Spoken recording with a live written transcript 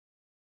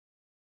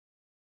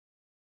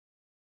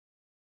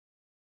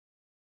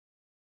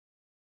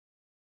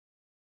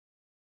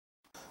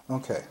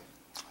Okay,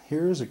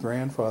 here is a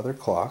grandfather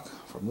clock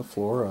from the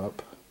floor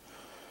up.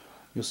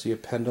 You'll see a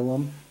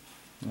pendulum,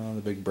 the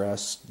big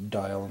brass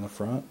dial in the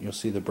front. You'll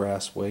see the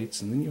brass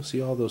weights, and then you'll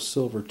see all those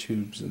silver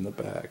tubes in the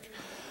back.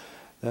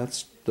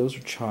 Those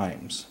are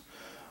chimes.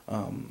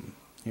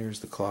 Here's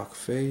the clock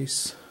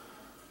face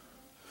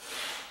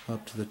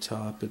up to the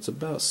top. It's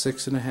about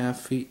 6.5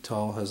 feet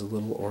tall, has a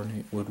little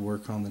ornate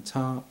woodwork on the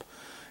top,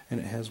 and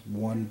it has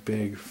one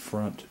big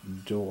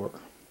front door.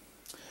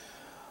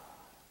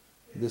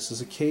 This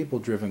is a cable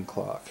driven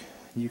clock.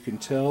 You can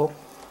tell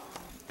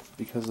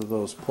because of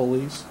those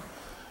pulleys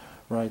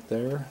right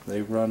there.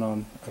 They run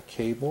on a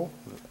cable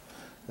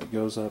that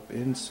goes up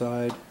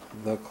inside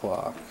the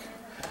clock.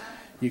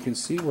 You can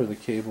see where the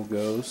cable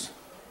goes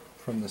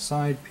from the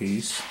side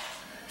piece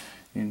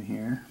in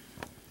here.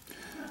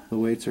 The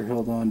weights are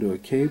held onto a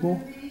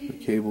cable. The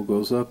cable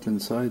goes up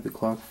inside the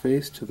clock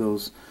face to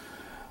those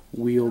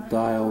wheel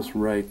dials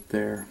right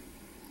there.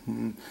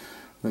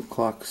 The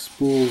clock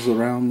spools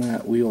around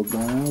that wheel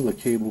dial. The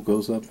cable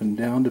goes up and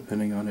down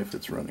depending on if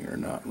it's running or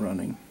not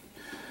running.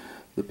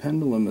 The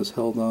pendulum is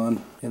held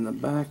on in the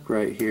back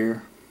right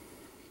here,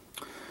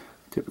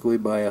 typically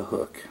by a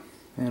hook.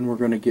 And we're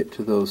going to get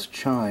to those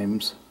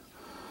chimes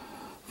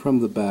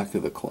from the back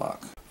of the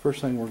clock.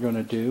 First thing we're going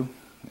to do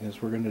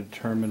is we're going to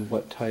determine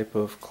what type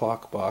of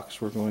clock box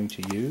we're going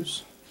to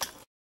use.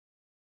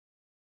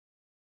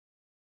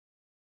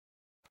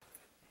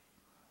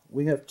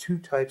 We have two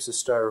types of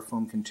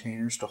styrofoam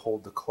containers to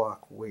hold the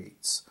clock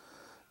weights.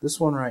 This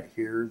one right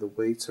here, the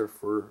weights are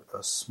for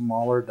a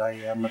smaller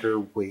diameter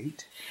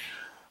weight,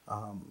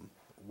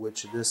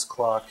 which this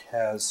clock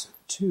has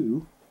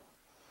two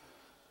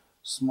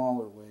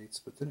smaller weights,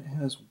 but then it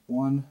has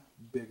one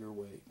bigger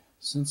weight.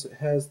 Since it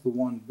has the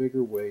one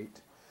bigger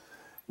weight,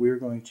 we're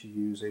going to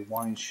use a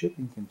wine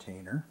shipping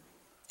container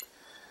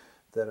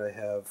that I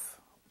have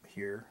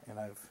here, and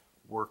I've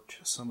worked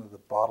some of the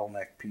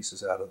bottleneck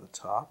pieces out of the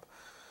top.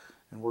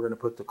 And we're going to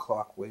put the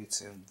clock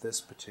weights in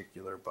this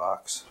particular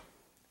box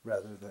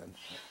rather than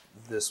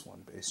this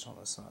one based on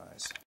the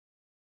size.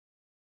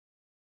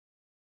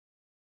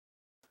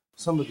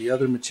 Some of the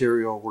other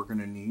material we're going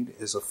to need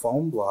is a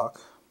foam block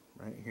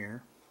right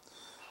here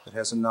that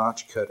has a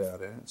notch cut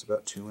out in it. It's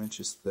about 2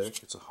 inches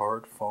thick. It's a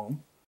hard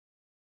foam.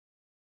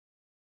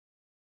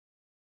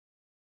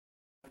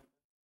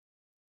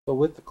 So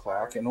with the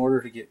clock, in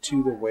order to get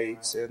to the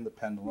weights and the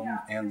pendulum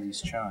and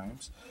these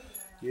chimes,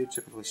 you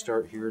typically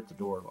start here at the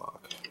door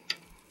lock.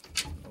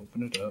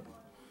 Open it up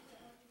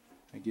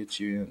and get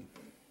you in.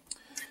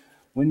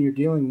 When you're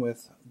dealing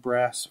with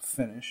brass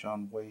finish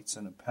on weights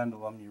and a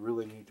pendulum, you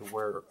really need to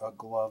wear a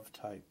glove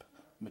type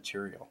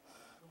material.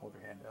 Hold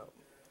your hand out.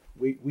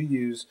 We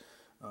use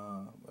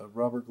a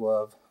rubber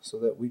glove so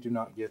that we do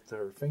not get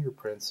their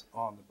fingerprints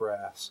on the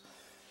brass.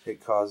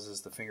 It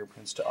causes the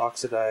fingerprints to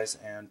oxidize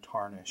and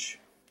tarnish.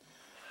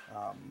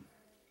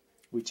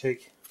 We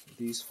take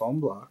these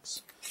foam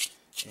blocks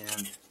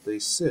and they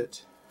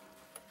sit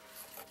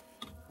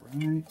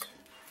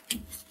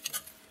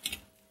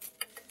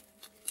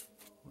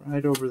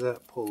right over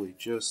that pulley,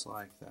 just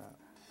like that.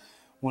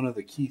 One of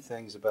the key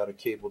things about a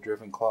cable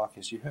driven clock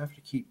is you have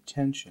to keep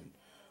tension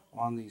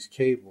on these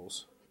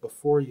cables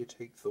before you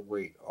take the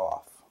weight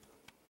off.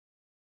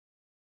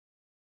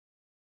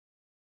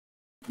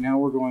 Now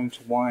we're going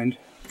to wind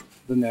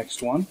the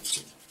next one.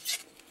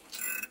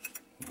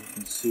 You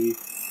can see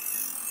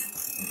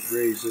it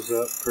raises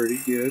up pretty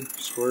good.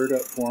 Square it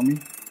up for me.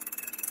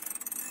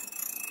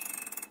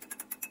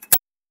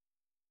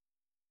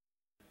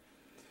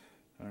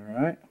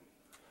 Alright,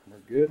 we're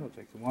good. I'll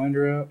take the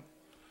winder out.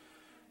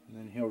 And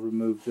then he'll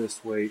remove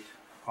this weight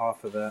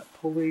off of that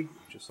pulley,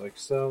 just like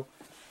so.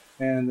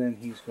 And then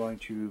he's going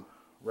to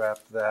wrap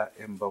that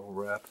in bubble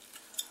wrap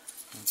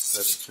and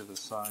set it to the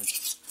side.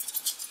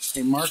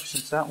 Hey Mark,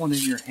 since that one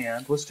in your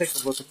hand, let's take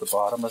a look at the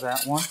bottom of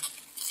that one.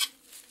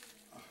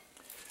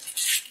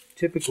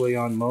 Typically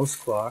on most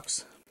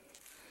clocks,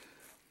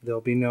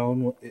 there'll be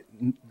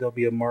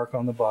a mark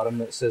on the bottom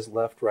that says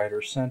left, right,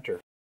 or center.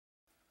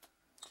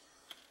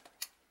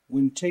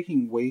 When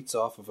taking weights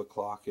off of a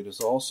clock, it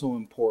is also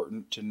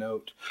important to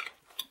note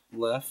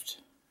left,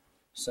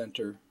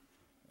 center,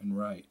 and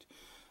right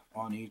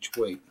on each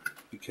weight,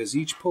 because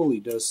each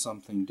pulley does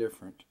something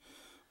different.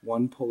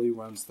 One pulley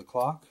runs the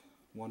clock,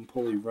 one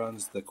pulley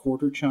runs the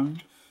quarter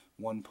chime,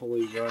 one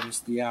pulley runs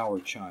the hour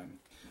chime.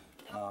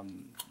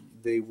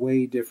 They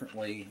weigh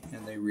differently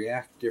and they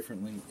react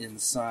differently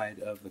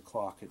inside of the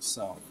clock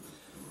itself.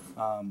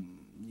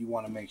 You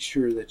want to make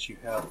sure that you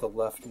have the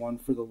left one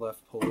for the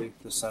left pulley,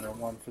 the center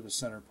one for the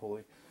center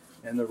pulley,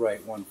 and the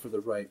right one for the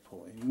right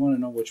pulley. You want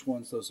to know which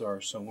ones those are.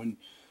 So when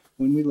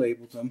we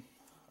label them,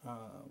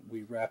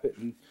 we wrap it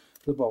in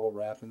the bubble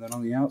wrap, and then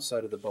on the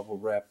outside of the bubble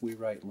wrap we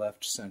write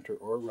left, center,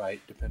 or right,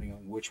 depending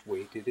on which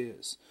weight it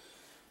is.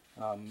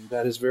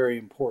 That is very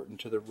important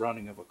to the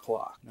running of a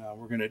clock. Now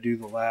we're going to do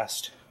the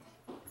last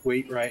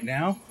weight right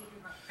now,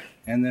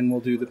 and then we'll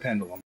do the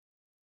pendulum.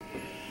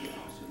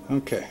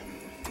 Okay.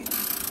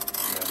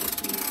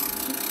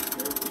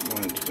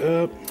 Wind it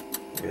up,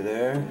 Okay,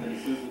 there.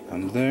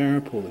 I'm there.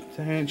 Pull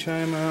the hand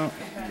chime out.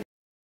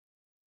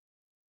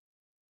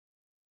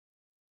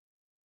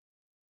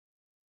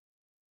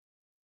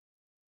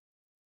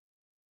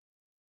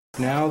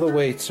 Now the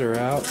weights are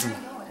out. I'm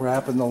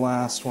wrapping the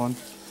last one.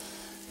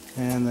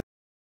 And then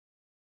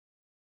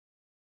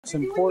it's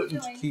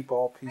important to keep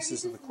all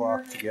pieces of the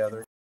clock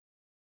together.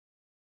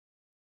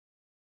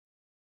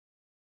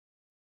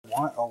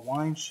 A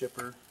wine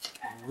shipper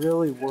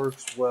really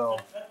works well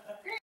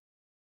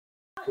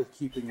with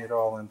keeping it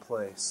all in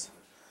place.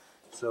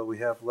 So we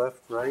have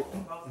left, right,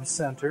 and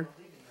center.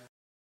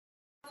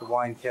 The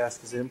wine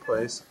cask is in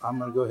place. I'm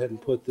going to go ahead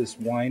and put this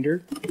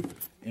winder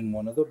in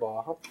one of the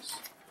boxes.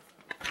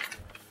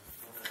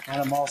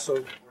 And I'm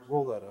also,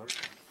 roll that up.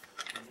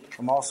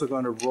 I'm also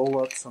going to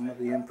roll up some of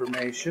the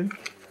information,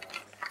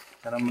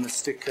 and I'm going to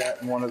stick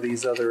that in one of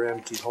these other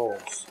empty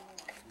holes.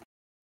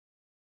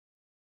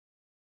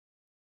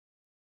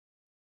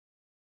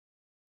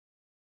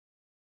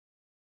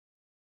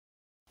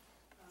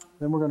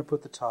 Then we're going to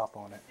put the top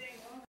on it.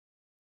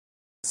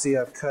 See,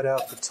 I've cut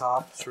out the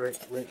tops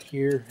right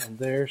here and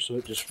there, so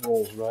it just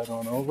rolls right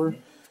on over.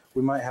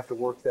 We might have to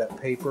work that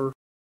paper.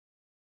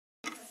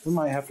 We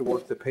might have to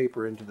work the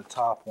paper into the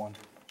top one.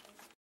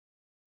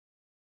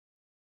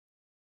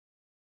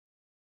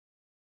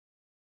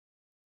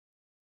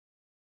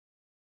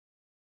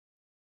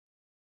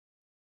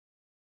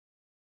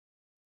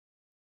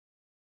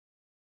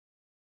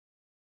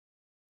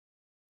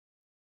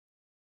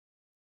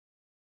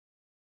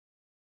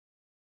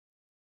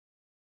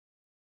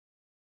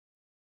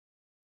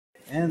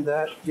 And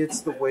that gets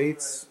the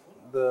weights,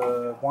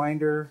 the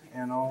winder,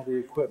 and all the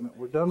equipment.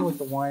 We're done with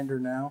the winder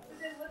now.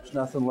 There's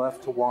nothing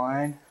left to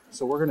wind.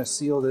 So we're going to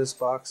seal this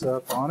box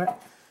up on it,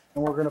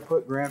 and we're going to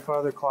put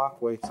grandfather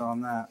clock weights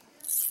on that.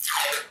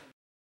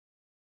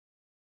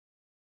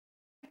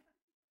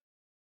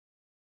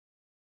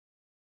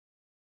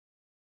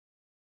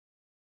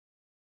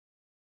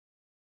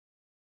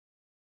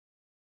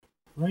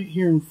 Right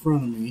here in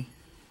front of me,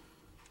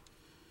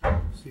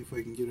 see if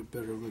I can get a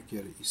better look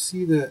at it. You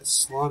see that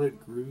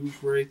slotted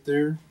groove right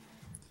there?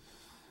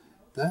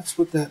 That's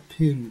what that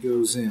pin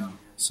goes in.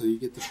 So you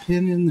get the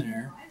pin in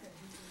there,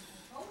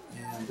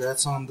 and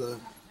that's on the,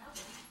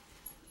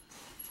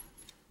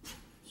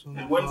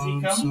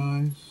 bottom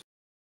side.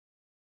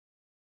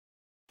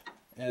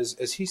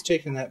 As he's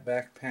taking that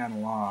back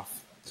panel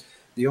off,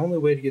 the only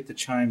way to get the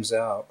chimes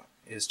out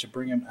is to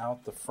bring them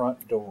out the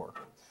front door.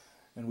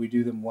 And we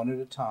do them one at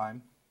a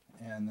time,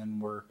 and then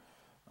we'll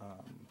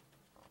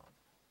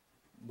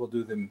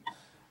do them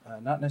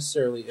not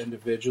necessarily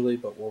individually,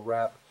 but we'll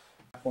wrap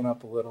one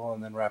up a little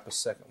and then wrap a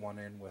second one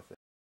in with it.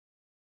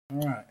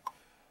 All right.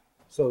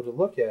 So to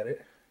look at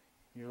it,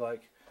 you're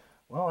like,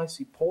 well, I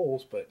see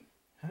poles, but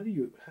how do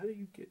you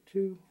get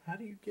to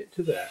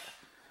that?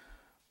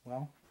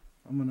 Well,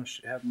 I'm going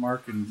to have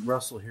Mark and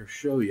Russell here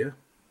show you.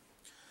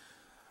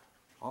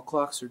 All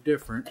clocks are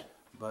different,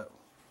 but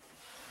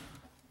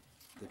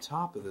the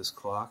top of this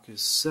clock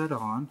is set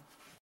on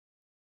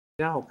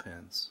dowel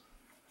pins,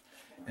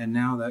 and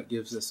now that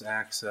gives us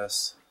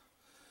access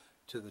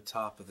to the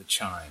top of the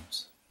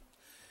chimes.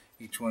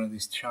 Each one of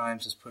these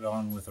chimes is put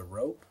on with a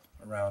rope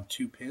around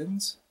 2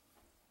 pins,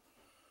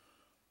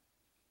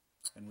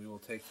 and we will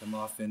take them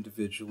off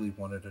individually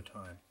one at a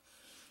time.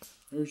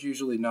 There's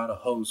usually not a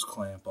hose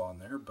clamp on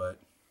there, but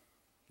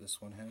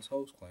this one has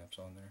hose clamps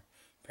on there.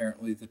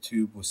 Apparently the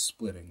tube was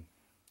splitting.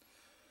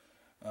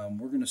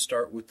 We're going to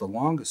start with the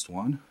longest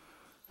one,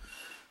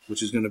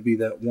 which is going to be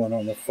that one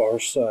on the far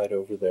side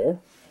over there.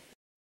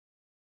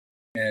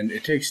 And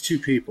it takes 2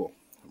 people.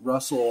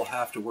 Russell will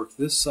have to work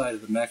this side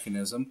of the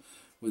mechanism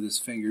with his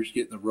fingers,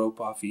 getting the rope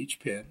off each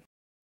pin.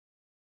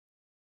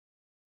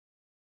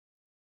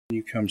 And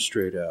you come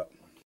straight out.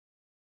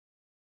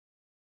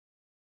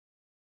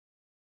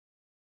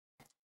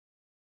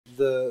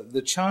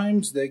 The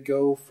chimes, they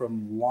go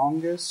from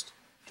longest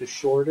to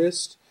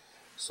shortest.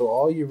 So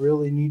all you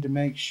really need to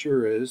make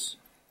sure is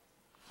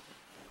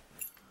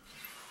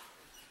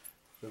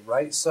the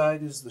right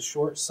side is the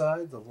short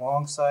side, the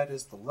long side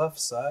is the left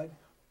side,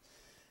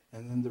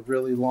 and then the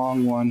really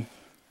long one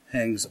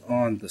hangs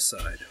on the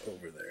side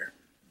over there.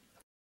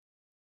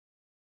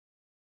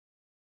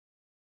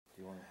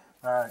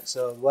 Alright,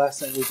 so the last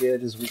thing we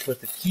did is we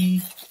put the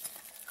key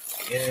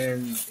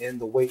in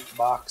the weight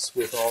box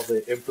with all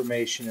the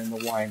information in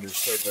the winder.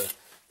 So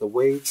the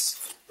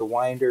weights, the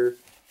winder,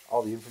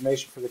 all the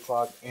information for the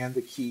clock, and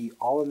the key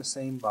all in the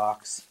same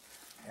box.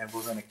 And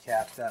we're going to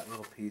cap that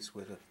little piece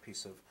with a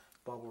piece of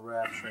bubble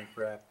wrap, shrink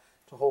wrap,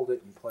 to hold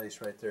it in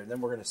place right there. And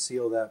then we're going to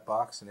seal that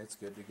box, and it's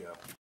good to go.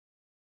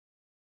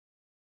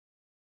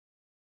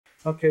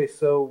 Okay,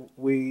 so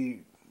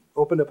we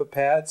opened up a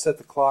pad, set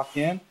the clock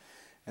in,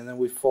 and then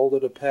we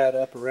folded a pad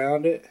up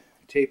around it,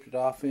 taped it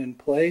off in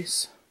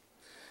place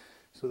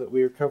so that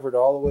we are covered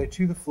all the way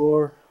to the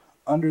floor,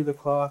 under the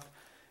clock,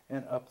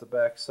 and up the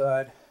back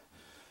side.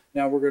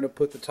 Now we're going to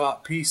put the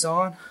top piece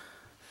on,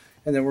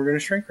 and then we're going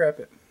to shrink wrap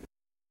it.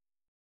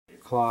 The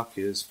clock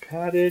is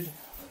padded,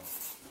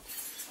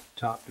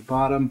 top to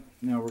bottom.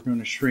 Now we're going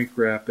to shrink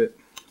wrap it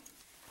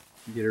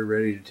get her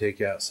ready to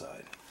take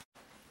outside.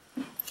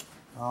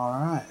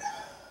 Alright,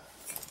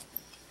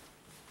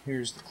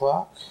 here's the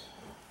clock.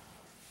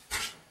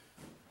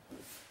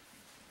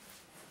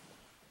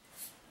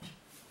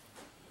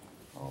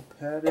 All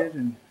padded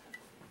and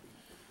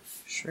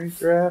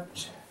shrink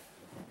wrapped.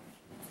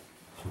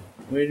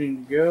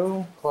 Waiting to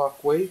go.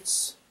 Clock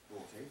waits.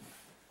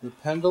 The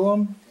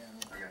pendulum.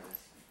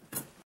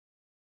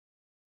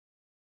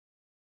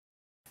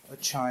 A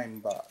chime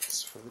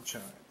box for the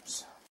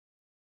chimes.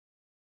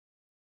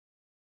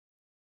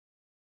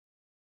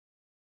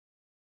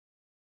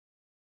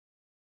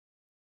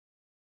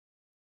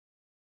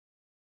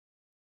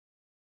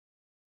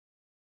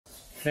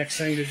 Next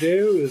thing to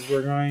do is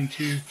we're going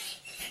to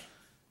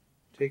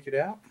take it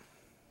out,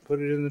 put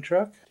it in the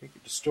truck, take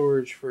it to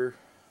storage for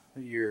a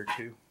year or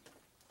two.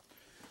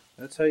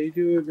 That's how you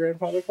do a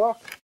grandfather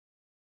clock.